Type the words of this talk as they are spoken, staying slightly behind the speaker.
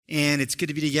And it's good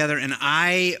to be together. And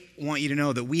I want you to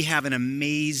know that we have an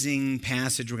amazing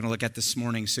passage we're going to look at this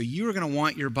morning. So you are going to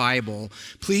want your Bible.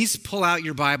 Please pull out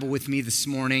your Bible with me this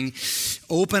morning.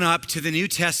 Open up to the New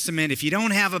Testament. If you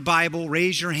don't have a Bible,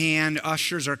 raise your hand.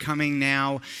 Ushers are coming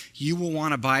now. You will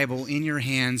want a Bible in your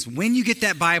hands. When you get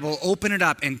that Bible, open it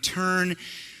up and turn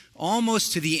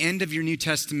almost to the end of your New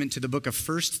Testament to the book of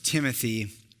 1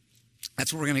 Timothy.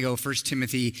 That's where we're going to go, 1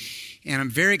 Timothy. And I'm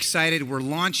very excited. We're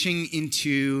launching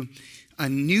into a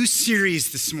new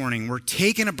series this morning. We're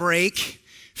taking a break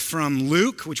from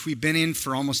Luke, which we've been in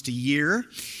for almost a year.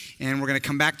 And we're going to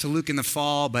come back to Luke in the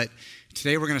fall. But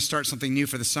today we're going to start something new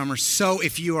for the summer. So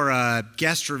if you are a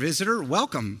guest or visitor,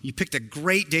 welcome. You picked a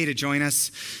great day to join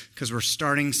us because we're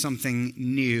starting something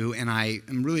new. And I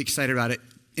am really excited about it.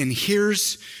 And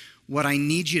here's what I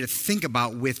need you to think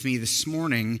about with me this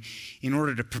morning in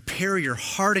order to prepare your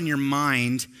heart and your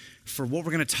mind for what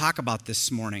we're going to talk about this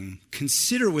morning.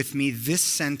 Consider with me this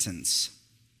sentence.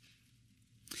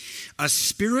 A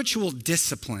spiritual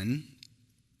discipline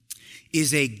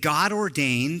is a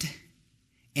God-ordained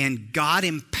and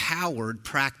God-empowered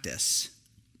practice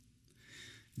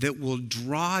that will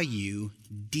draw you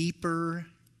deeper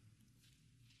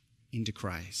into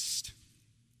Christ.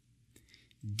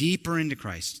 Deeper into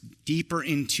Christ, deeper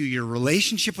into your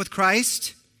relationship with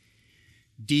Christ,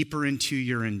 deeper into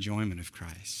your enjoyment of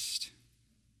Christ.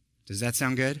 Does that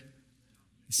sound good?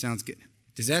 It sounds good.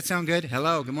 Does that sound good?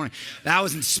 Hello, good morning. That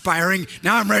was inspiring.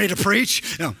 Now I'm ready to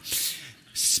preach. No.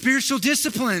 Spiritual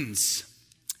disciplines.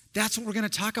 That's what we're going to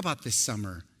talk about this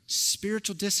summer.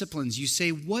 Spiritual disciplines. You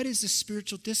say, what is a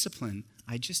spiritual discipline?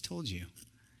 I just told you.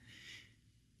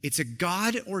 It's a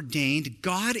God-ordained,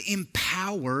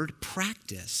 God-empowered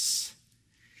practice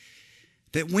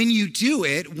that when you do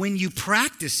it, when you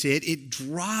practice it, it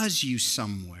draws you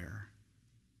somewhere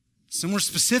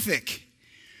specific,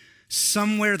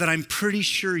 somewhere that I'm pretty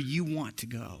sure you want to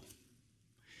go,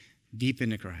 deep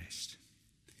into Christ.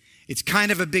 It's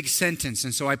kind of a big sentence,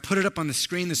 and so I put it up on the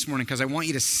screen this morning because I want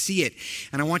you to see it,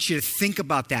 and I want you to think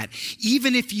about that.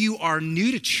 Even if you are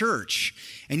new to church,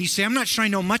 and you say, I'm not sure I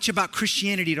know much about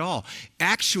Christianity at all.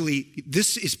 Actually,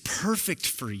 this is perfect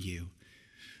for you.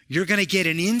 You're going to get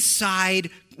an inside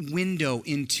window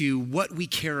into what we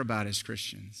care about as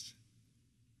Christians.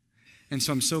 And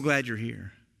so I'm so glad you're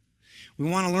here. We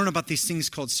want to learn about these things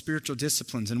called spiritual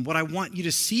disciplines. And what I want you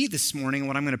to see this morning,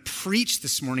 what I'm going to preach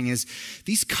this morning is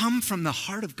these come from the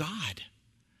heart of God.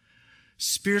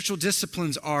 Spiritual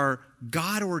disciplines are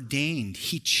God ordained.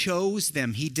 He chose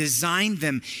them. He designed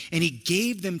them. And he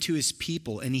gave them to his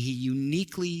people. And he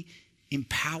uniquely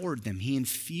empowered them. He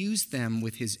infused them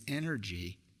with his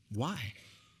energy. Why?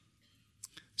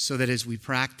 So that as we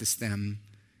practice them,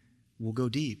 we'll go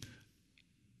deep.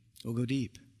 We'll go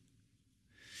deep.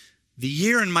 The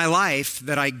year in my life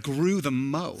that I grew the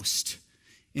most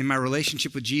in my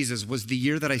relationship with Jesus was the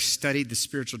year that I studied the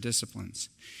spiritual disciplines.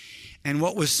 And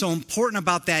what was so important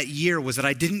about that year was that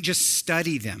I didn't just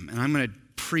study them. And I'm going to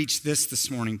preach this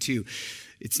morning too.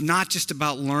 It's not just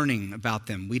about learning about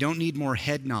them. We don't need more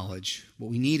head knowledge.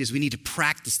 What we need to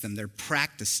practice them. They're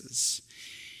practices.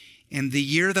 And the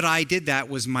year that I did that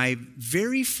was my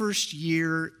very first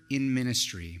year in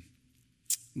ministry.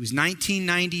 It was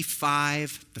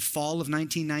 1995, the fall of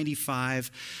 1995.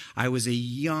 I was a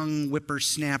young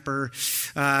whippersnapper,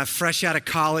 fresh out of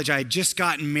college. I had just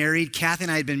gotten married. Kathy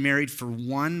and I had been married for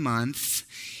 1 month,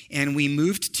 and we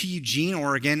moved to Eugene,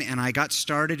 Oregon, and I got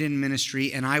started in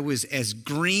ministry, and I was as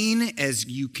green as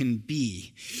you can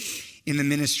be in the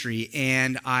ministry,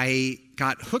 and I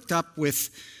got hooked up with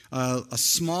a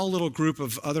small little group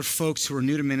of other folks who were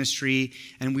new to ministry,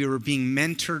 and we were being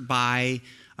mentored by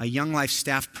a Young Life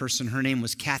staff person. Her name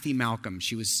was Kathy Malcolm.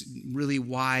 She was really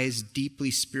wise,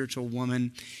 deeply spiritual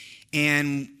woman.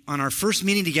 And on our first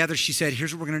meeting together, she said,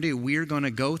 here's what we're going to do. We're going to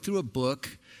go through a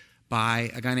book by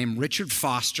a guy named Richard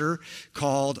Foster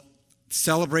called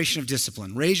Celebration of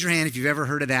Discipline. Raise your hand if you've ever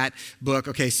heard of that book.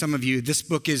 Okay, some of you. This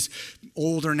book is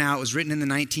older now. It was written in the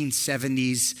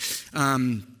 1970s.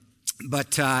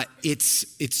 But it's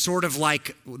sort of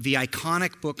like the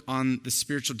iconic book on the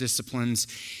spiritual disciplines.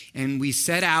 And we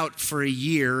set out for a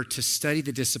year to study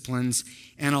the disciplines.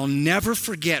 And I'll never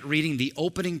forget reading the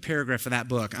opening paragraph of that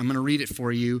book. I'm going to read it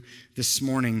for you this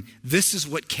morning. This is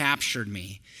what captured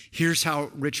me. Here's how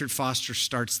Richard Foster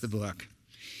starts the book.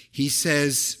 He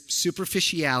says,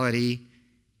 superficiality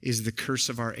is the curse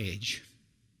of our age.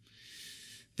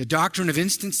 The doctrine of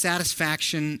instant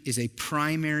satisfaction is a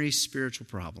primary spiritual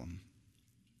problem.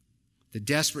 The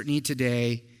desperate need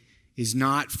today is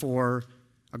not for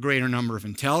a greater number of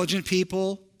intelligent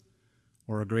people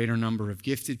or a greater number of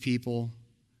gifted people,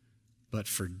 but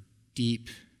for deep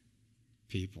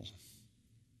people.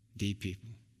 Deep people.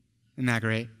 Isn't that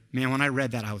great? Man, when I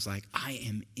read that, I was like, I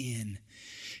am in.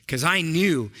 Because I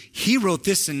knew he wrote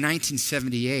this in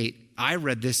 1978. I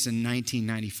read this in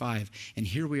 1995. And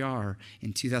here we are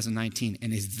in 2019.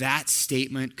 And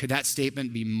could that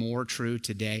statement be more true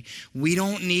today? We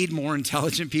don't need more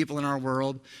intelligent people in our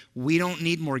world. We don't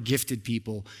need more gifted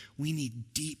people. We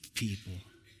need deep people.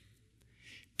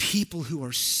 People who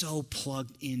are so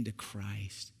plugged into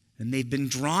Christ. And they've been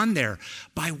drawn there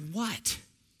by what?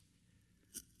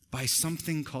 By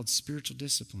something called spiritual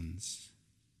disciplines.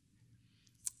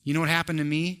 You know what happened to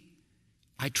me?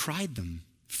 I tried them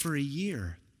for a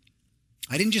year.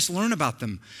 I didn't just learn about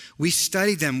them. We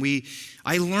studied them.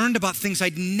 I learned about things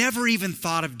I'd never even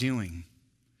thought of doing.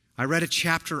 I read a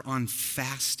chapter on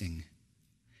fasting.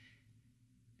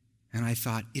 And I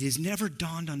thought, it has never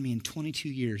dawned on me in 22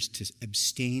 years to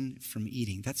abstain from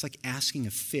eating. That's like asking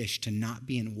a fish to not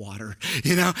be in water,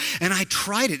 And I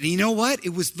tried it. And you know what?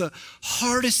 It was the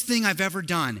hardest thing I've ever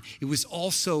done. It was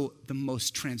also the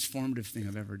most transformative thing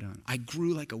I've ever done. I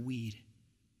grew like a weed.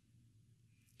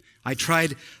 I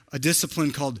tried a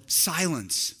discipline called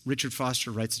silence. Richard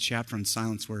Foster writes a chapter on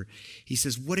silence where he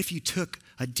says, what if you took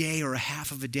a day or a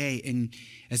half of a day and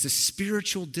as a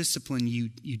spiritual discipline, you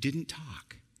didn't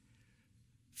talk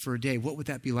for a day? What would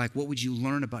that be like? What would you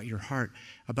learn about your heart,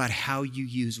 about how you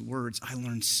use words? I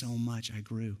learned so much. I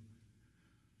grew.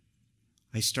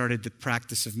 I started the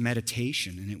practice of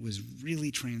meditation, and it was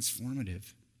really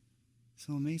transformative.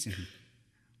 So amazing.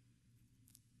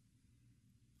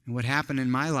 And what happened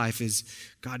in my life is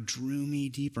God drew me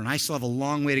deeper. And I still have a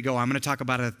long way to go. I'm going to talk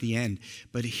about it at the end.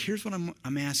 But here's what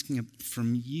I'm asking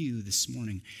from you this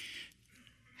morning.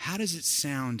 How does it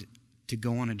sound to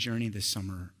go on a journey this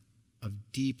summer of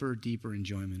deeper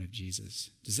enjoyment of Jesus?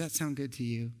 Does that sound good to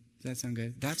you? Does that sound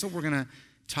good? That's what we're going to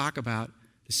talk about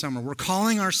this summer. We're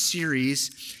calling our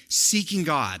series Seeking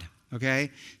God, okay?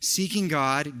 Seeking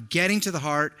God, getting to the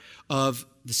heart of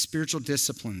the spiritual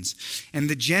disciplines. And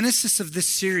the genesis of this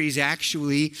series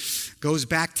actually goes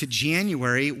back to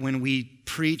January when we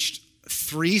preached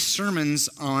 3 sermons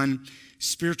on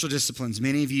spiritual disciplines.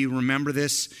 Many of you remember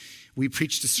this. We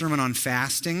preached a sermon on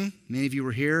fasting. Many of you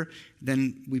were here.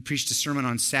 Then we preached a sermon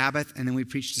on Sabbath, and then we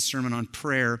preached a sermon on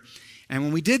prayer. And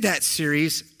when we did that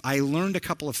series, I learned a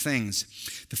couple of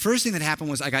things. The first thing that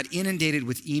happened was I got inundated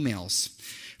with emails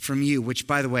from you, which,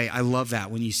 by the way, I love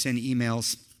that when you send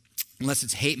emails. Unless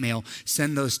it's hate mail,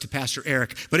 send those to Pastor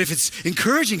Eric. But if it's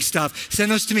encouraging stuff,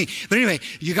 send those to me. But anyway,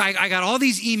 I got all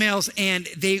these emails,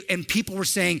 and people were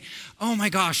saying, "Oh my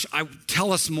gosh,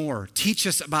 tell us more. Teach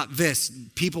us about this."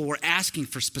 People were asking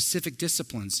for specific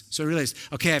disciplines. So I realized,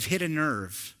 okay, I've hit a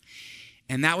nerve.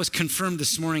 And that was confirmed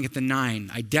this morning at the 9.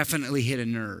 I definitely hit a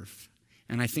nerve.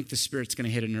 And I think the Spirit's going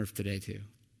to hit a nerve today too.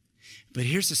 But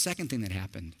here's the second thing that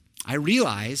happened. I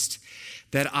realized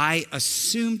that I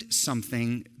assumed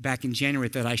something back in January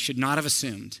that I should not have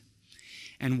assumed.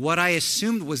 And what I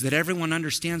assumed was that everyone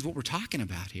understands what we're talking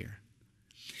about here.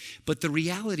 But the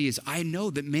reality is, I know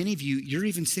that many of you, you're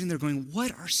even sitting there going,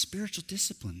 what are spiritual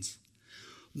disciplines?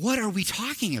 What are we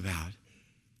talking about?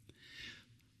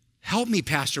 Help me,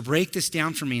 Pastor, break this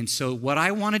down for me. And so what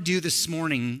I want to do this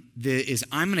morning is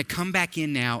I'm going to come back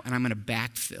in now and I'm going to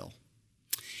backfill.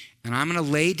 And I'm going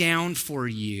to lay down for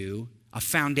you a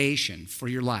foundation for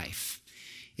your life.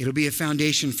 It'll be a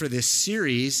foundation for this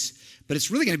series, but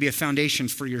it's really going to be a foundation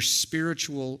for your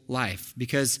spiritual life,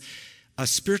 because a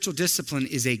spiritual discipline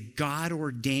is a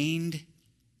God-ordained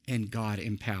and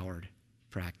God-empowered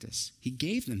practice. He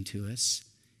gave them to us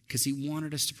because he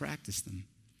wanted us to practice them.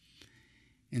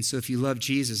 And so if you love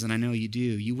Jesus, and I know you do,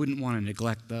 you wouldn't want to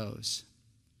neglect those.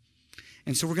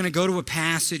 And so we're going to go to a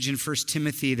passage in 1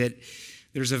 Timothy that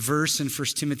there's a verse in 1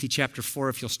 Timothy chapter 4,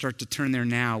 if you'll start to turn there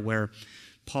now, where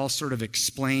Paul sort of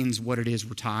explains what it is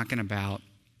we're talking about.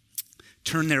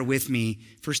 Turn there with me,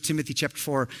 1 Timothy chapter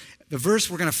 4. The verse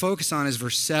we're going to focus on is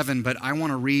verse 7, but I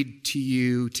want to read to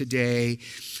you today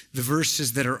the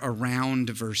verses that are around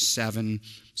verse 7.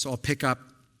 So I'll pick up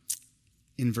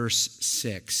in verse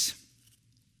 6.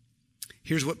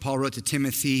 Here's what Paul wrote to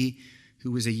Timothy,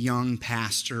 who was a young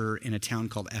pastor in a town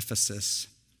called Ephesus.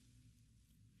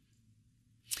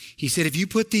 He said, if you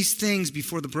put these things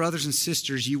before the brothers and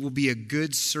sisters, you will be a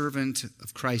good servant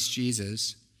of Christ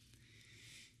Jesus,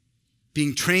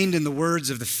 being trained in the words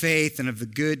of the faith and of the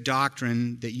good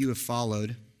doctrine that you have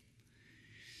followed.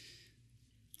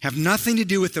 Have nothing to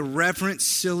do with irreverent,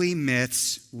 silly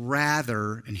myths.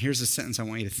 Rather, and here's a sentence I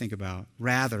want you to think about,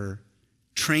 rather,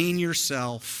 train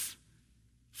yourself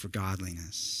for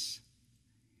godliness.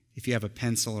 If you have a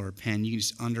pencil or a pen, you can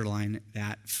just underline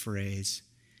that phrase.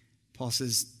 Paul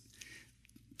says,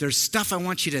 There's stuff I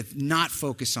want you to not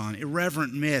focus on,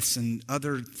 irreverent myths and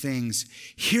other things.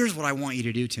 Here's what I want you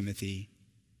to do, Timothy.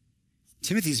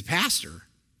 Timothy's a pastor.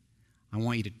 I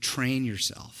want you to train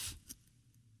yourself.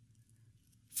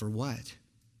 For what?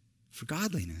 For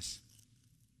godliness.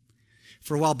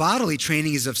 For while bodily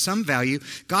training is of some value,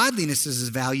 godliness is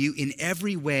of value in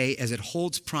every way as it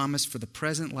holds promise for the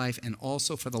present life and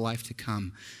also for the life to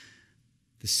come.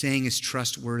 The saying is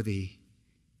trustworthy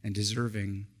and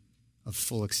deserving of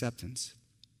full acceptance,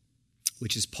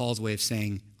 which is Paul's way of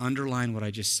saying, underline what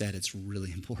I just said. It's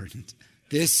really important.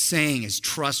 This saying is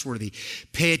trustworthy.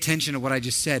 Pay attention to what I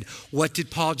just said. What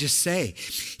did Paul just say?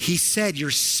 He said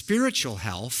your spiritual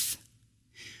health,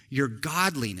 your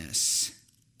godliness,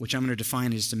 which I'm going to define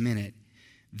in just a minute,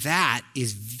 that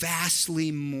is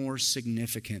vastly more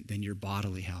significant than your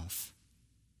bodily health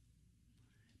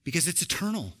because it's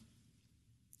eternal.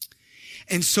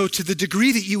 And so to the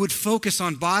degree that you would focus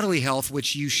on bodily health,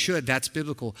 which you should, that's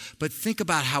biblical, but think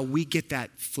about how we get that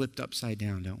flipped upside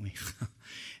down, don't we,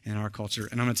 in our culture.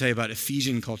 And I'm going to tell you about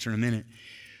Ephesian culture in a minute.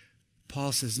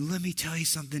 Paul says, let me tell you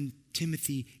something,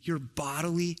 Timothy, your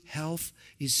bodily health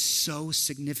is so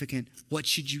significant. What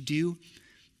should you do?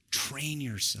 Train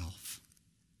yourself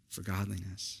for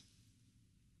godliness.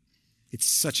 It's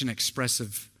such an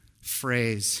expressive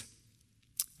phrase.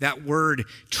 That word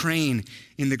train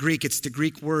in the Greek, it's the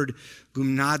Greek word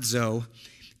gymnazo,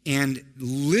 and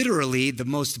literally the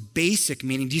most basic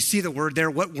meaning. Do you see the word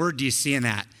there? What word do you see in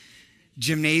that?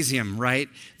 Gymnasium, right?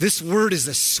 This word is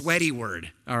a sweaty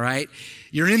word, all right?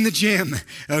 You're in the gym,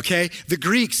 okay? The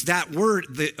Greeks, that word,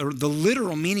 the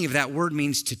literal meaning of that word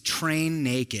means to train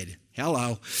naked.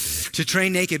 Hello. To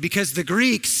train naked. Because the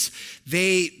Greeks,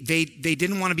 they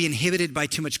didn't want to be inhibited by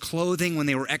too much clothing when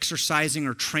they were exercising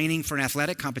or training for an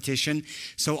athletic competition.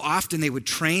 So often they would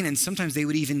train, and sometimes they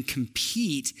would even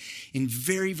compete in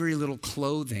very, very little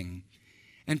clothing.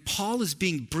 And Paul is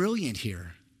being brilliant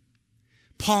here.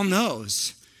 Paul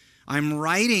knows I'm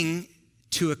writing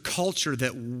to a culture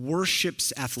that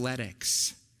worships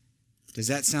athletics. Does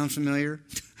that sound familiar?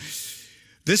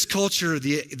 This culture,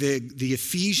 the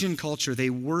Ephesian culture, they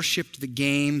worshiped the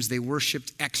games, they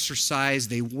worshiped exercise,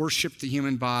 they worshiped the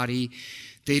human body.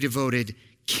 They devoted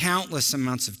countless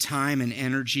amounts of time and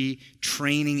energy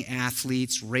training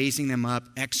athletes, raising them up,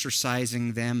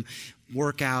 exercising them,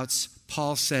 workouts.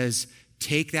 Paul says,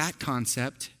 take that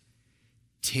concept,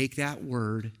 take that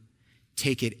word,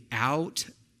 take it out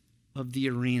of the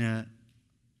arena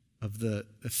of the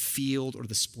field or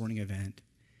the sporting event,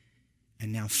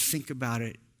 and now think about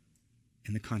it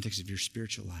in the context of your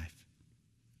spiritual life.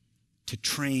 To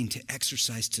train, to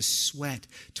exercise, to sweat,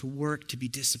 to work, to be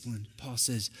disciplined. Paul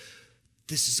says,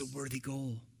 this is a worthy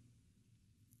goal.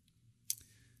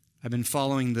 I've been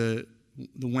following the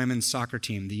women's soccer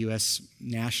team, the U.S.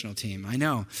 national team. I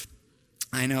know.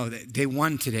 They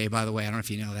won today, by the way. I don't know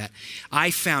if you know that. I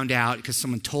found out because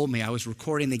someone told me I was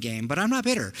recording the game, but I'm not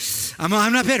bitter. I'm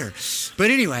not bitter.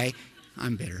 But anyway,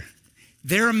 I'm bitter.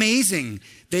 They're amazing.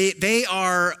 They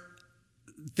are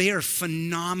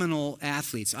phenomenal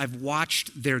athletes. I've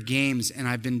watched their games, and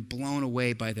I've been blown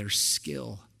away by their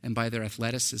skill and by their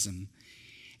athleticism.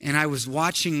 And I was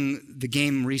watching the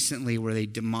game recently where they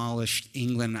demolished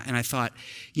England, and I thought,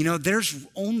 there's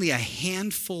only a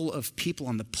handful of people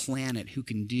on the planet who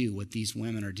can do what these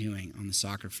women are doing on the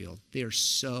soccer field. They are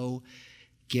so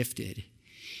gifted.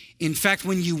 In fact,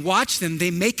 when you watch them,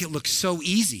 they make it look so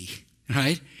easy,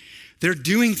 right? They're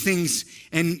doing things,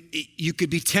 and you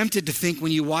could be tempted to think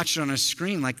when you watch it on a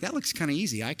screen, like, that looks kind of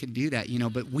easy. I could do that,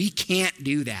 but we can't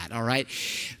do that, all right?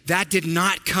 That did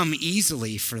not come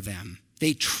easily for them.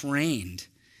 They trained,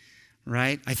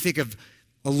 right? I think of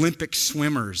Olympic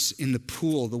swimmers in the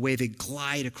pool, the way they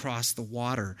glide across the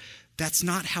water. That's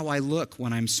not how I look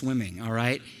when I'm swimming, all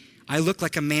right? I look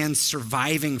like a man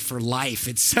surviving for life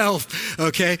itself,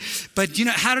 okay? But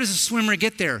how does a swimmer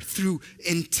get there? Through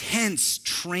intense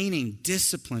training,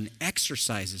 discipline,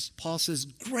 exercises. Paul says,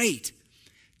 great.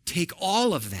 Take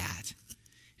all of that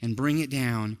and bring it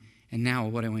down. And now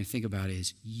what I want to think about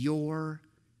is your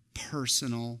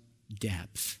personal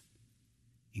depth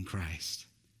in Christ.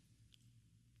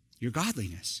 Your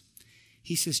godliness.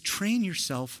 He says, train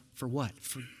yourself for what?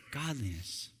 For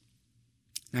godliness.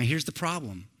 Now here's the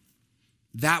problem.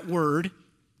 That word,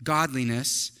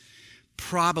 godliness,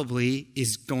 probably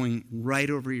is going right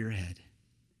over your head.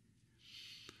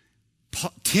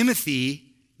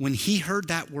 Timothy, when he heard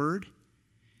that word,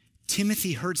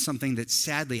 Timothy heard something that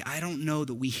sadly, I don't know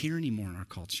that we hear anymore in our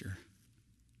culture.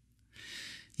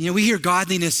 We hear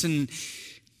godliness and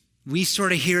We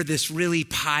sort of hear this really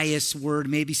pious word,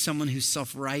 maybe someone who's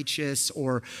self-righteous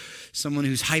or someone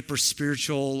who's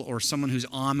hyper-spiritual or someone who's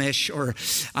Amish or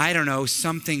I don't know,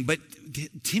 something. But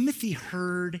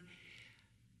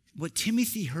what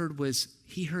Timothy heard was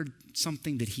he heard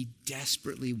something that he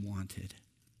desperately wanted.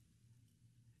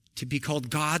 To be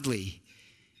called godly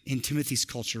in Timothy's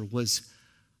culture was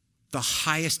the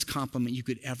highest compliment you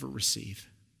could ever receive.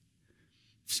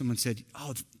 If someone said,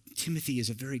 oh, Timothy is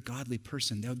a very godly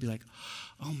person, that would be like,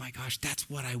 oh my gosh, that's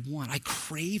what I want. I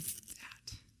crave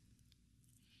that.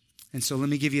 And so let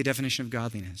me give you a definition of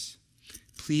godliness.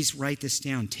 Please write this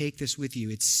down. Take this with you.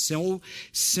 It's so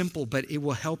simple, but it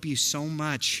will help you so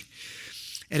much.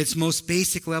 At its most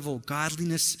basic level,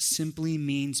 godliness simply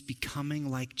means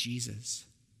becoming like Jesus.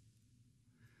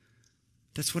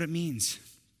 That's what it means.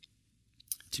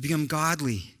 To become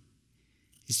godly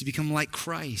is to become like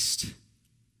Christ.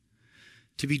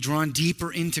 To be drawn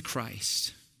deeper into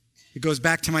Christ. It goes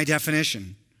back to my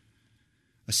definition.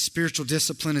 A spiritual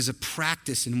discipline is a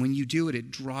practice, and when you do it,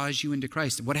 it draws you into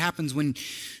Christ. What happens when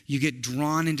you get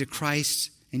drawn into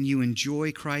Christ and you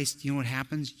enjoy Christ? You know what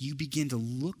happens? You begin to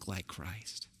look like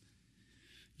Christ.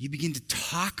 You begin to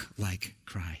talk like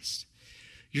Christ.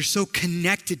 You're so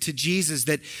connected to Jesus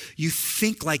that you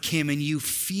think like him and you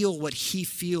feel what he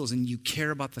feels and you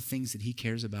care about the things that he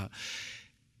cares about.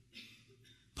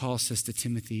 Paul says to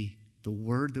Timothy, the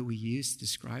word that we use to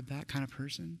describe that kind of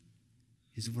person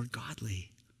is the word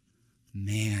godly.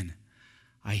 Man,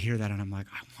 I hear that and I'm like,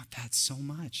 I want that so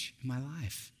much in my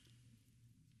life.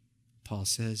 Paul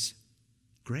says,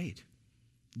 great.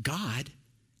 God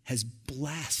has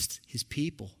blessed his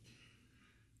people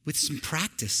with some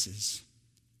practices.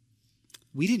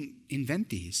 We didn't invent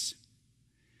these.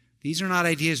 These are not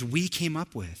ideas we came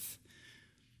up with.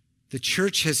 The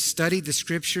church has studied the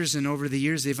scriptures, and over the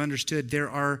years they've understood there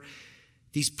are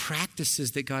these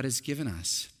practices that God has given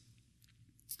us.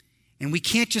 And we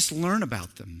can't just learn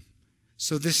about them.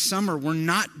 So this summer, we're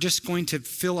not just going to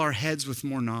fill our heads with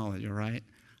more knowledge, all right?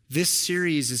 This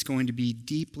series is going to be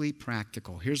deeply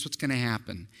practical. Here's what's going to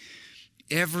happen.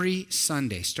 Every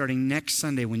Sunday, starting next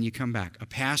Sunday when you come back, a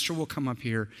pastor will come up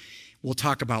here. We'll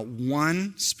talk about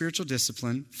one spiritual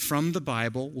discipline from the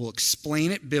Bible. We'll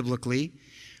explain it biblically.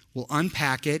 We'll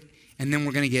unpack it, and then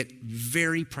we're going to get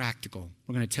very practical.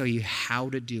 We're going to tell you how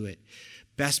to do it,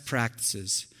 best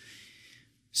practices,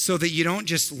 so that you don't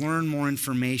just learn more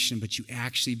information, but you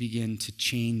actually begin to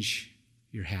change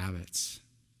your habits.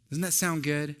 Doesn't that sound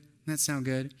good? Doesn't that sound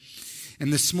good?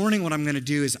 And this morning, what I'm going to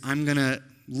do is I'm going to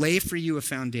lay for you a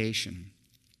foundation.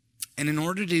 And in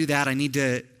order to do that, I need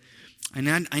to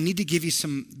give you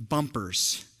some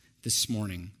bumpers this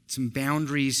morning, some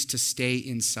boundaries to stay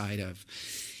inside of.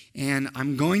 And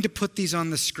I'm going to put these on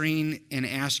the screen and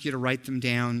ask you to write them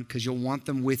down because you'll want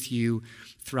them with you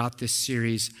throughout this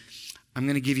series. I'm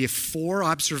going to give you 4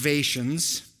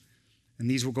 observations, and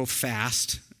these will go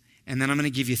fast. And then I'm going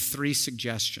to give you 3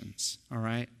 suggestions, all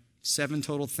right? 7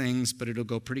 total things, but it'll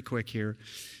go pretty quick here.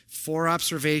 4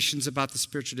 observations about the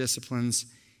spiritual disciplines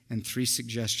and 3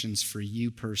 suggestions for you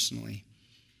personally.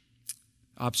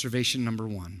 Observation number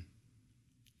 1.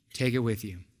 Take it with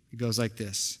you. It goes like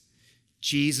this.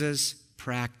 Jesus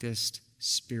practiced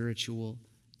spiritual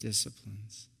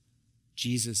disciplines.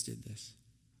 Jesus did this.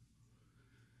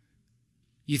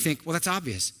 You think, well, that's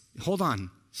obvious. Hold on.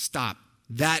 Stop.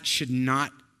 That should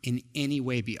not in any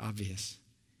way be obvious.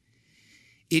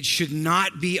 It should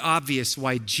not be obvious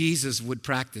why Jesus would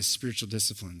practice spiritual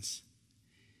disciplines.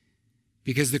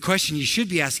 Because the question you should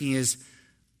be asking is,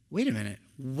 wait a minute,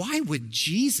 why would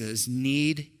Jesus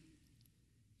need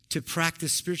to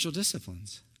practice spiritual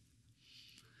disciplines?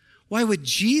 Why would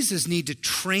Jesus need to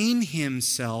train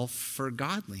himself for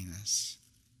godliness?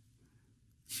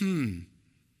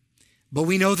 But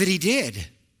we know that he did.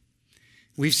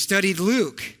 We've studied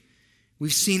Luke.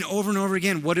 We've seen over and over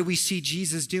again, what do we see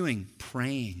Jesus doing?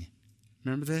 Praying.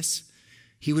 Remember this?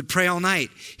 He would pray all night.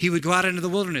 He would go out into the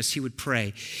wilderness. He would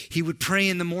pray. He would pray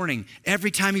in the morning.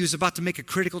 Every time he was about to make a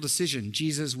critical decision,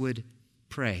 Jesus would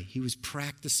pray. He was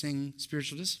practicing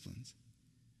spiritual disciplines.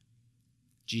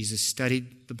 Jesus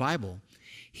studied the Bible.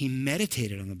 He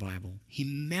meditated on the Bible. He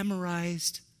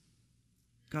memorized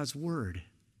God's word.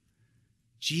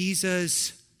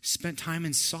 Jesus spent time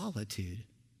in solitude.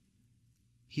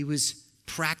 He was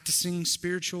practicing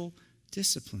spiritual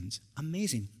disciplines.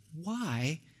 Amazing.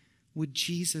 Why would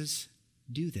Jesus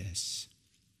do this?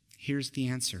 Here's the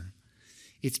answer.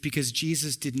 It's because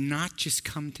Jesus did not just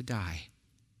come to die.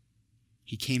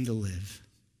 He came to live.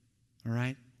 All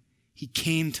right? He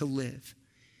came to live.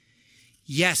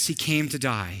 Yes, he came to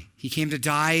die. He came to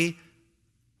die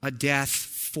a death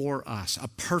for us, a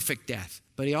perfect death.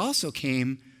 But he also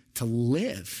came to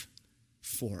live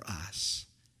for us,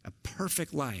 a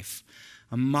perfect life,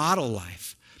 a model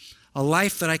life, a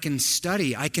life that I can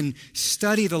study. I can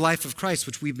study the life of Christ,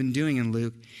 which we've been doing in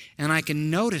Luke, and I can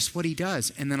notice what he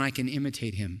does, and then I can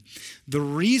imitate him. The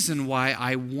reason why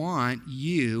I want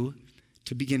you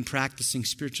to begin practicing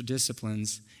spiritual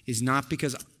disciplines is not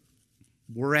because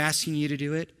we're asking you to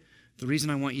do it. The reason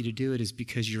I want you to do it is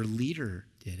because your leader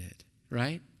did it,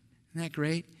 right? Isn't that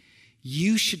great?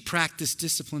 You should practice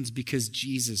disciplines because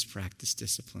Jesus practiced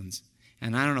disciplines.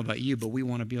 And I don't know about you, but we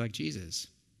want to be like Jesus.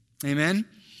 Amen?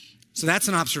 So that's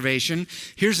an observation.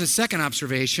 Here's a second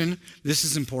observation. This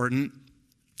is important.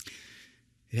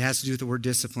 It has to do with the word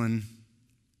discipline.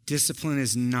 Discipline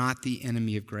is not the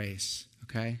enemy of grace,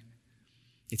 okay?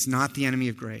 It's not the enemy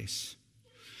of grace.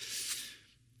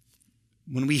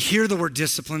 When we hear the word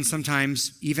discipline,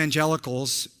 sometimes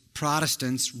evangelicals,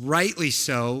 Protestants, rightly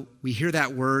so, we hear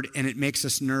that word and it makes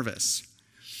us nervous.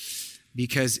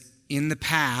 Because in the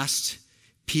past,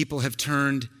 people have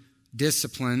turned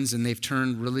disciplines and they've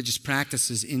turned religious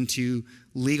practices into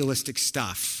legalistic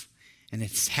stuff. And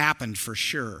it's happened for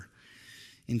sure.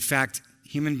 In fact,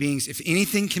 human beings, if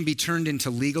anything can be turned into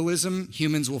legalism,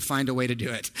 humans will find a way to do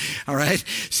it. All right?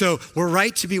 So we're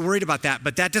right to be worried about that,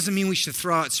 but that doesn't mean we should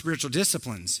throw out spiritual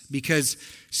disciplines, because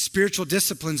spiritual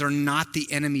disciplines are not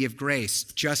the enemy of grace,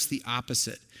 just the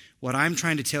opposite. What I'm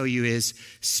trying to tell you is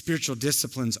spiritual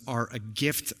disciplines are a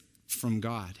gift from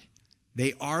God.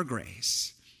 They are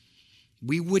grace.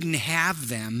 We wouldn't have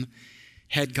them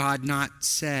had God not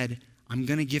said, I'm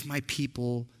going to give my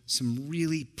people some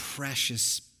really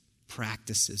precious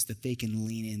practices that they can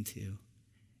lean into.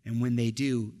 And when they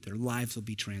do, their lives will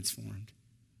be transformed.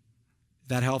 Is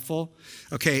that helpful?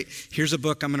 Okay, here's a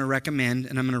book I'm going to recommend,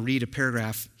 and I'm going to read a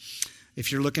paragraph. If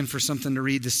you're looking for something to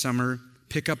read this summer,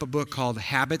 pick up a book called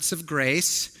Habits of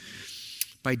Grace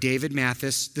by David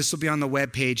Mathis. This will be on the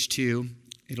webpage too.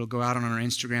 It'll go out on our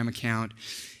Instagram account,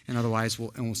 and otherwise,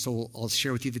 I'll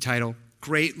share with you the title.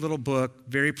 Great little book,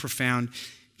 very profound.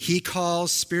 He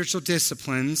calls spiritual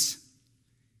disciplines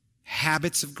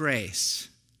habits of grace.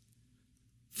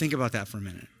 Think about that for a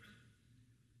minute.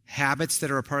 Habits that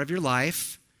are a part of your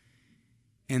life,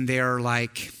 and they are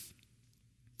like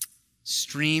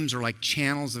streams or like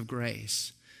channels of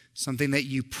grace. Something that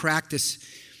you practice,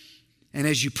 and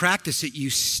as you practice it, you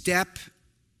step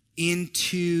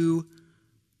into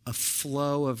a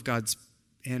flow of God's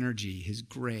energy, his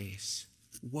grace.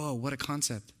 Whoa, what a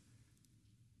concept.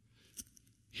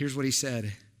 Here's what he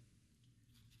said.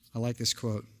 I like this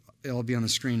quote. It'll be on the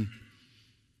screen.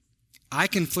 I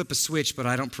can flip a switch, but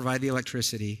I don't provide the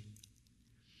electricity.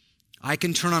 I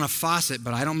can turn on a faucet,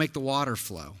 but I don't make the water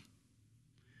flow.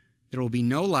 There will be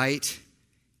no light,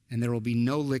 and there will be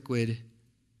no liquid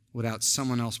without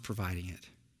someone else providing it.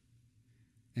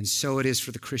 And so it is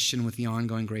for the Christian with the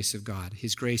ongoing grace of God.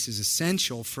 His grace is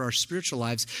essential for our spiritual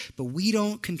lives, but we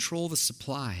don't control the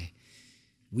supply.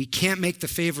 We can't make the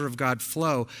favor of God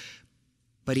flow,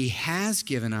 but he has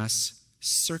given us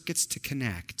circuits to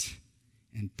connect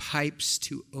and pipes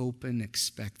to open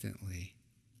expectantly.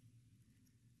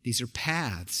 These are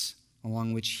paths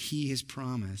along which he has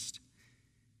promised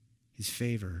his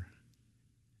favor.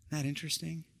 Isn't that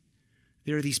interesting?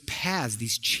 There are these paths,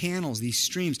 these channels, these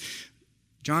streams.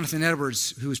 Jonathan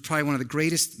Edwards, who is probably one of the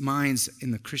greatest minds in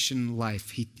the Christian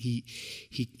life,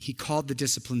 he called the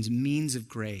disciplines means of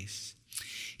grace.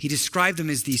 He described them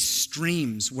as these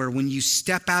streams where when you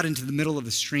step out into the middle of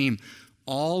the stream,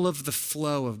 all of the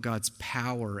flow of God's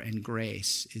power and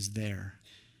grace is there.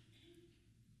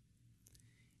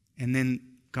 And then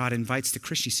God invites the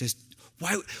Christian. He says,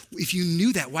 "Why, if you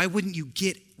knew that, why wouldn't you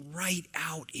get right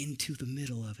out into the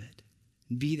middle of it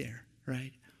and be there,"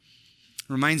 right?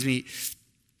 Reminds me,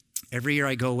 every year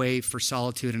I go away for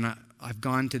solitude, and I've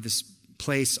gone to this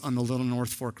place on the Little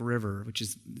North Fork River,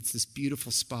 it's this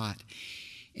beautiful spot.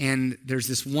 And there's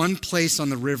this one place on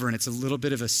the river, and it's a little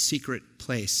bit of a secret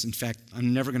place. In fact,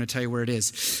 I'm never going to tell you where it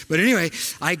is. But anyway,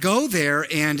 I go there,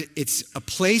 and it's a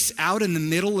place out in the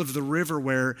middle of the river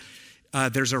where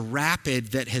there's a rapid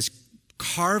that has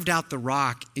carved out the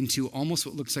rock into almost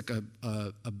what looks like a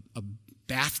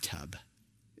bathtub.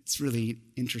 It's really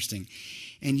interesting.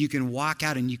 And you can walk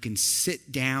out and you can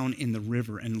sit down in the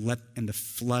river and the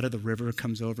flood of the river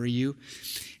comes over you.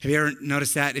 Have you ever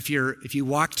noticed that? If you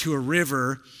walk to a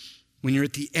river, when you're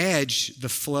at the edge, the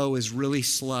flow is really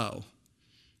slow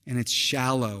and it's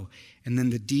shallow. And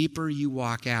then the deeper you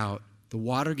walk out, the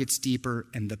water gets deeper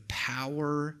and the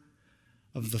power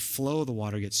of the flow of the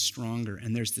water gets stronger.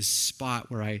 And there's this spot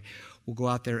where I will go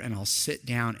out there and I'll sit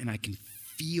down and I can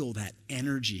feel that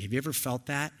energy. Have you ever felt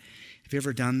that? Have Have you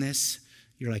ever done this?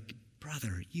 You're like,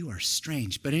 brother, you are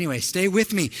strange. But anyway, stay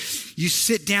with me. You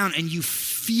sit down and you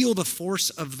feel the force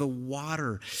of the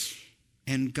water.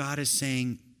 And God is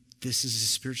saying, this is a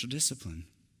spiritual discipline.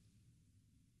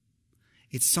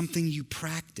 It's something you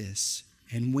practice.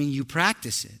 And when you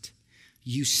practice it,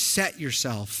 you set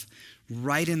yourself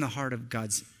right in the heart of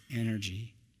God's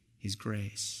energy, his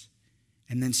grace.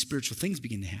 And then spiritual things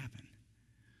begin to happen.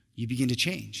 You begin to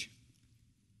change.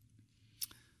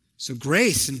 So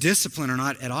grace and discipline are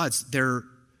not at odds. Their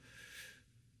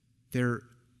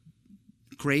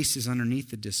grace is underneath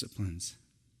the disciplines.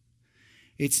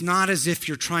 It's not as if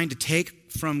you're trying to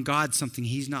take from God something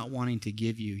he's not wanting to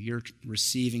give you. You're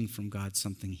receiving from God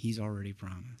something he's already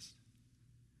promised.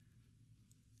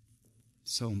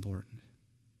 So important.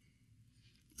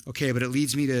 Okay, but it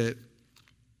leads me to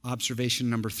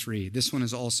observation number 3. This one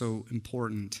is also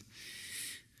important.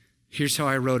 Here's how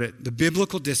I wrote it. The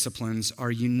biblical disciplines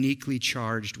are uniquely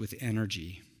charged with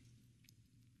energy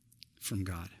from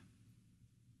God.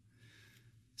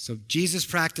 So Jesus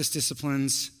practiced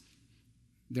disciplines.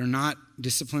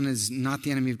 Discipline is not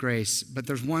the enemy of grace, but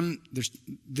there's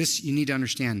this you need to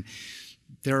understand.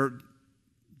 They're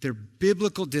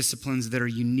biblical disciplines that are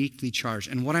uniquely charged.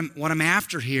 And what I'm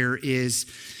after here is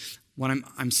what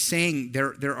I'm saying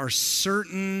there are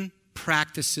certain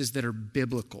practices that are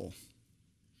biblical.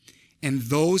 And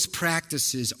those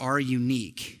practices are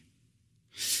unique.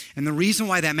 And the reason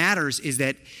why that matters is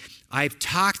that I've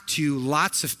talked to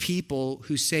lots of people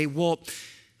who say, well,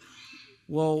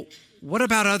 what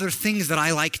about other things that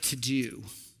I like to do?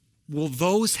 Will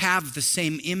those have the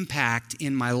same impact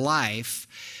in my life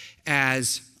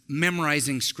as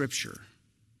memorizing scripture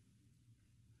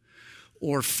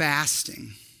or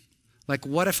fasting? Like,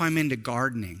 what if I'm into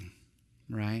gardening,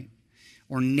 right?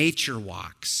 Or nature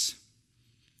walks?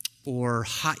 Or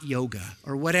hot yoga,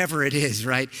 or whatever it is,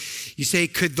 right? You say,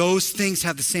 could those things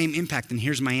have the same impact? And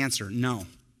here's my answer. No,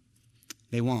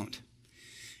 they won't.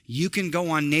 You can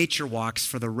go on nature walks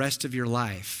for the rest of your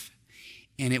life,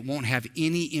 and it won't have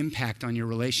any impact on your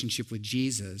relationship with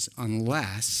Jesus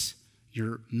unless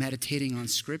you're meditating on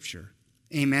Scripture.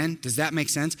 Amen? Does that make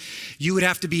sense? You would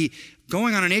have to be,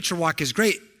 going on a nature walk is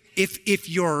great if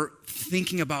you're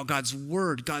thinking about God's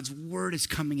Word. God's Word is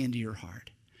coming into your heart.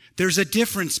 There's a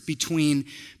difference between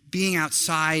being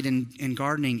outside and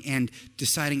gardening and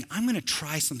deciding, I'm going to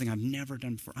try something I've never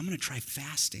done before. I'm going to try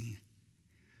fasting.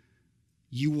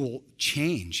 You will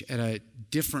change at a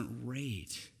different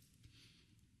rate.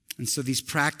 And so these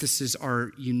practices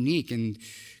are unique, and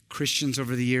Christians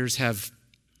over the years have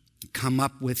come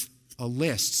up with a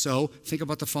list. So think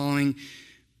about the following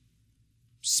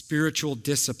spiritual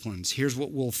disciplines. Here's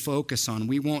what we'll focus on.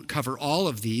 We won't cover all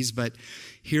of these, but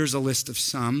here's a list of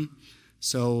some.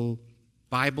 So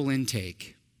Bible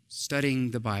intake,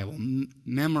 studying the Bible,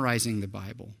 memorizing the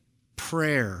Bible,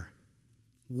 prayer,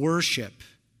 worship,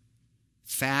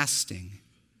 fasting,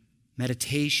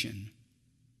 meditation,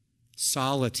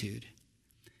 solitude,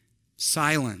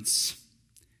 silence,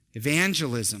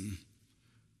 evangelism,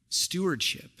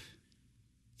 stewardship,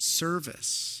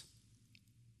 service.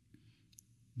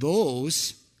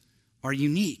 Those are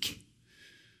unique.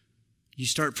 You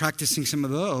start practicing some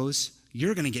of those,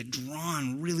 you're going to get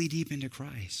drawn really deep into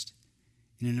Christ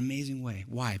in an amazing way.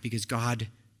 Why? Because God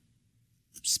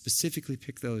specifically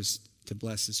picked those to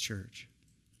bless his church.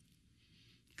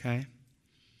 Okay?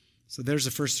 So there's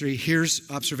the first 3.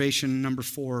 Here's observation number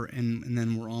 4, and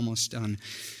then we're almost done.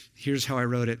 Here's how I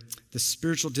wrote it. The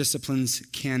spiritual disciplines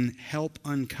can help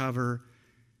uncover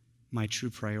my true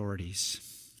priorities.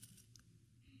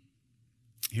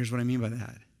 Here's what I mean by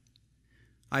that.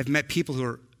 I've met people who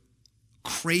are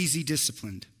crazy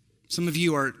disciplined. Some of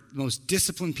you are the most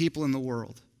disciplined people in the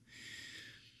world.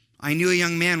 I knew a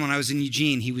young man when I was in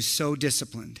Eugene. He was so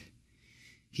disciplined.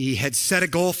 He had set a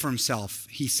goal for himself.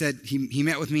 He said, he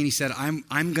met with me and he said, I'm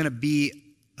going to be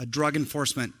a drug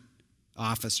enforcement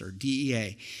officer,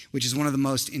 DEA, which is one of the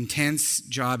most intense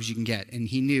jobs you can get. And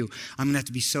he knew, I'm going to have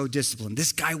to be so disciplined.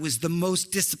 This guy was the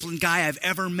most disciplined guy I've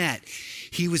ever met.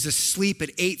 He was asleep at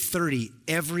 8:30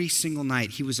 every single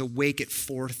night. He was awake at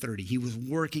 4:30. He was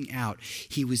working out.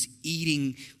 He was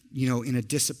eating, in a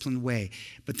disciplined way.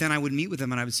 But then I would meet with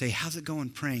him and I would say, how's it going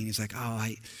praying? He's like,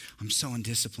 I'm so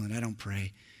undisciplined. I don't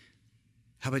pray.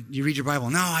 How about you read your Bible?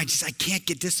 No, I can't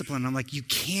get disciplined. I'm like, you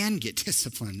can get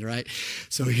disciplined, right?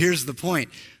 So here's the point.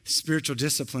 Spiritual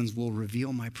disciplines will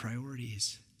reveal my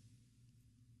priorities.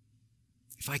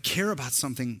 If I care about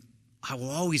something, I will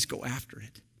always go after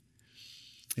it.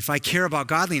 If I care about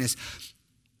godliness,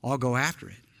 I'll go after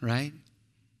it, right?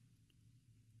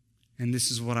 And this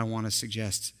is what I want to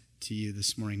suggest to you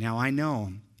this morning. Now, I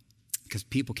know because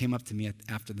people came up to me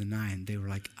after the 9. They were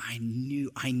like, I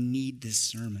need this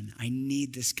sermon. I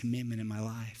need this commitment in my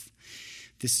life.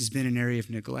 This has been an area of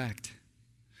neglect.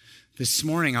 This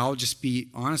morning, I'll just be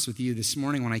honest with you. This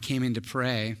morning when I came in to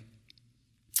pray,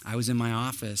 I was in my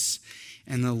office,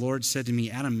 and the Lord said to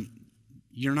me, Adam,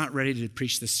 you're not ready to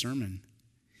preach this sermon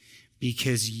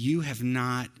because you have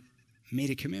not made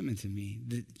a commitment to me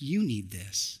that you need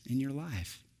this in your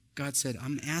life. God said,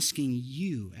 I'm asking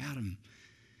you, Adam,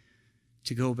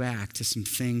 to go back to some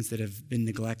things that have been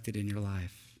neglected in your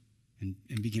life and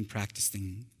begin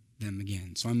practicing them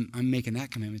again. So I'm making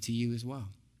that commitment to you as well.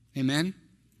 Amen?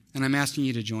 And I'm asking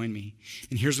you to join me.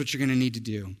 And here's what you're going to need to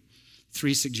do.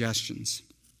 3 suggestions.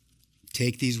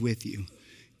 Take these with you.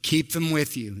 Keep them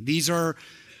with you. These are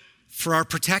for our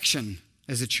protection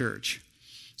as a church.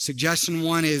 Suggestion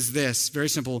 1 is this, very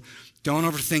simple. Don't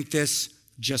overthink this.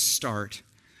 Just start.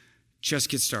 Just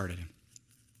get started.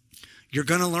 You're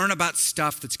going to learn about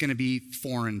stuff that's going to be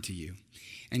foreign to you,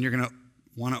 and you're going to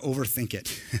want to overthink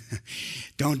it.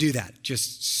 Don't do that.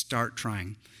 Just start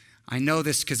trying. I know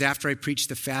this because after I preached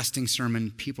the fasting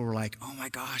sermon, people were like, oh my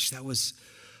gosh, that was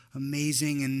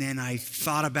amazing. And then I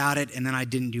thought about it, and then I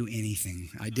didn't do anything.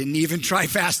 I didn't even try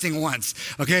fasting once.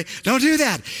 Okay? Don't do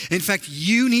that. In fact,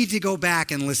 you need to go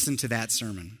back and listen to that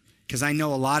sermon, because I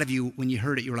know a lot of you, when you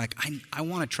heard it, you were like, I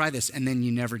want to try this, and then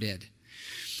you never did.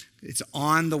 It's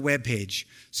on the webpage.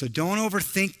 So don't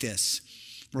overthink this.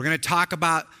 We're going to talk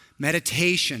about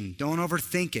meditation. Don't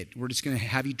overthink it. We're just going to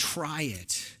have you try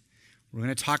it. We're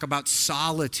going to talk about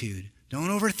solitude. Don't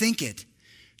overthink it.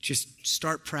 Just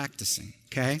start practicing,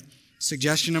 okay?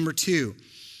 Suggestion number 2.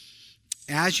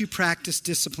 As you practice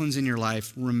disciplines in your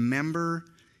life, remember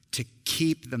to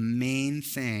keep the main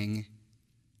thing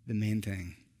the main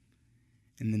thing.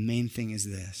 And the main thing is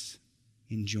this: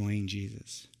 enjoying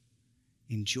Jesus.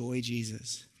 Enjoy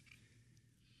Jesus.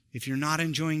 If you're not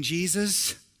enjoying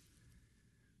Jesus,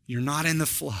 you're not in the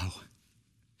flow.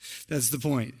 That's the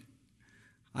point.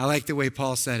 I like the way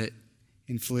Paul said it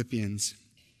in Philippians.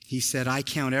 He said, I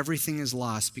count everything as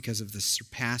loss because of the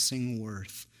surpassing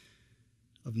worth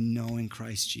of knowing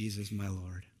Christ Jesus, my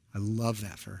Lord. I love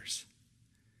that verse.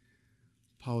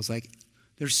 Paul was like,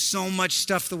 there's so much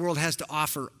stuff the world has to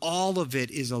offer. All of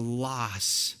it is a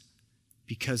loss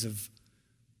because of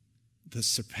the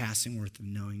surpassing worth of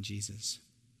knowing Jesus.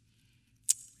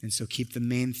 And so keep the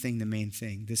main thing the main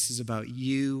thing. This is about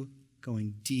you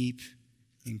going deep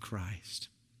in Christ.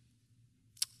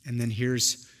 And then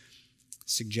here's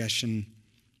suggestion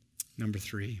number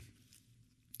 3.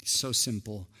 So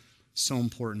simple, so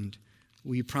important.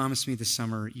 Will you promise me this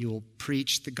summer you will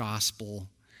preach the gospel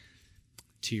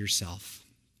to yourself?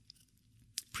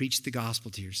 Preach the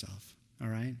gospel to yourself, all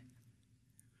right?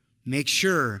 Make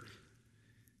sure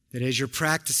that as you're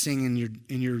practicing and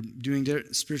you're doing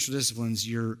spiritual disciplines,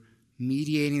 you're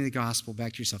mediating the gospel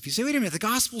back to yourself. You say, wait a minute, the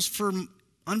gospel's for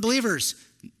unbelievers.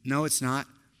 No, it's not.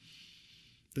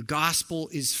 The gospel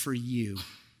is for you.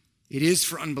 It is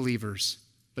for unbelievers,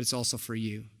 but it's also for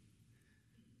you.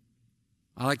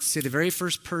 I like to say the very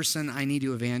first person I need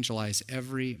to evangelize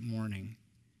every morning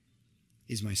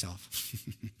is myself.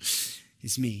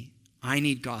 It's me. I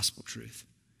need gospel truth.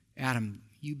 Adam,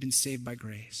 you've been saved by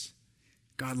grace.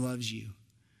 God loves you.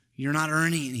 You're not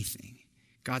earning anything.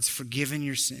 God's forgiven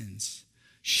your sins.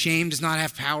 Shame does not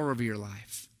have power over your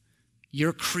life.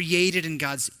 You're created in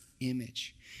God's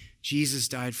image. Jesus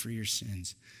died for your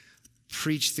sins.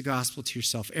 Preach the gospel to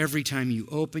yourself every time you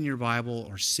open your Bible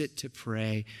or sit to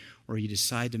pray or you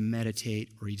decide to meditate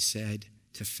or you decide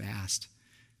to fast.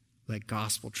 Let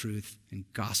gospel truth and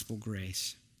gospel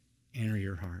grace enter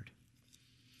your heart.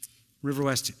 River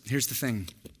West, here's the thing.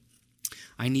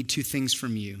 I need 2 things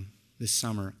from you this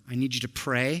summer. I need you to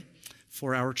pray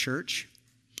for our church,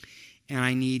 and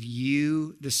I need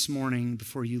you this morning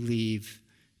before you leave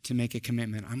to make a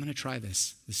commitment. I'm going to try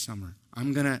this summer.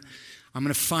 I'm going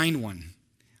to find one.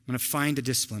 I'm going to find a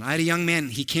discipline. I had a young man,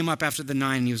 he came up after the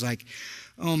 9, and he was like,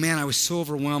 oh man, I was so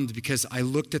overwhelmed because I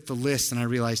looked at the list and I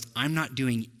realized I'm not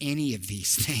doing any of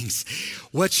these things.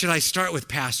 What should I start with,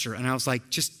 Pastor? And I was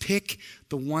like, just pick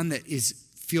the one that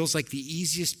feels like the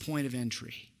easiest point of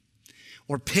entry.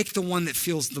 Or pick the one that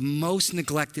feels the most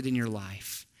neglected in your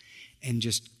life and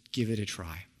just give it a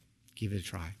try. Give it a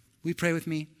try. Will you pray with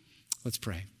me? Let's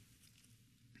pray.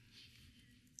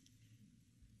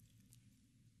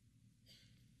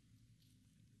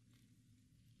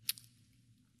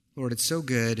 Lord, it's so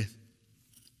good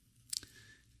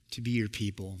to be your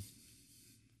people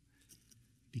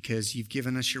because you've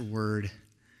given us your word.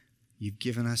 You've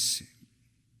given us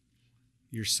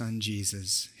your son,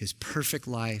 Jesus, his perfect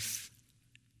life,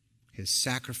 his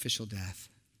sacrificial death.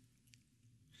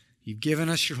 You've given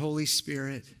us your Holy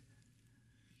Spirit.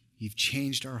 You've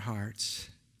changed our hearts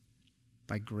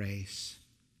by grace.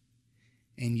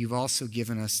 And you've also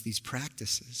given us these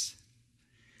practices.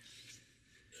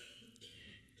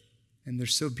 And they're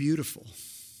so beautiful.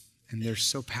 And they're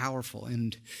so powerful.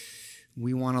 And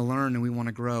we want to learn and we want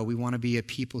to grow. We want to be a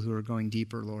people who are going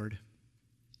deeper, Lord.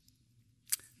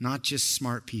 Not just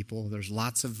smart people. There's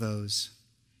lots of those.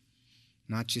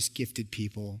 Not just gifted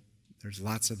people. There's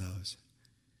lots of those.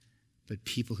 But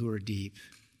people who are deep.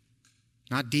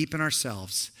 Not deep in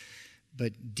ourselves,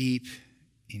 but deep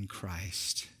in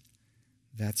Christ.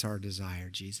 That's our desire,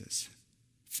 Jesus.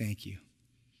 Thank you.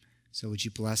 So would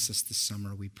you bless us this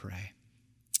summer, we pray.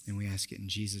 And we ask it in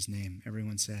Jesus' name.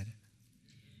 Everyone said,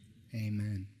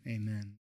 amen. Amen.